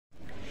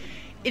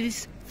It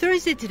is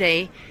Thursday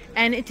today,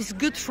 and it is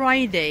Good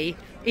Friday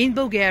in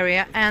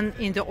Bulgaria and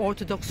in the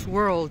Orthodox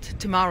world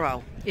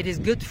tomorrow. It is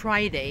Good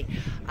Friday,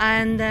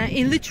 and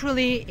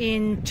literally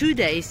in 2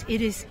 days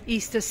it is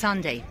Easter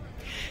Sunday.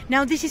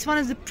 Now, this is one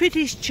of the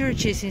prettiest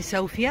churches in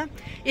Sofia.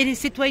 It is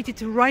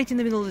situated right in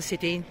the middle of the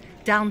city,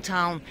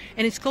 downtown,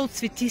 and it's called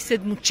Sveti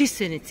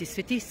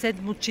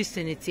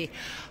Sedmučisenici.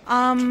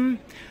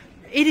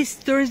 It is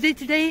Thursday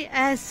today,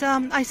 as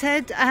I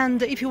said,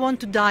 and if you want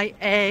to dye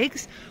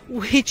eggs,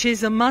 which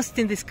is a must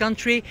in this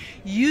country,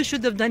 you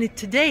should have done it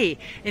today.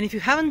 And if you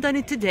haven't done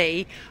it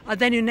today,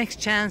 then your next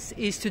chance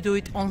is to do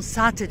it on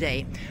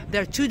Saturday.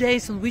 There are 2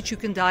 days on which you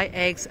can dye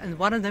eggs, and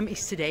one of them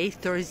is today,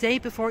 Thursday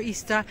before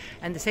Easter,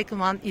 and the second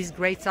one is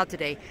Great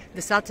Saturday,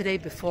 the Saturday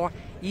before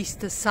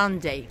Easter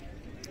Sunday.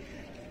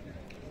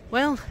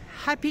 Well,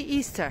 happy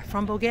Easter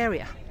from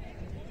Bulgaria.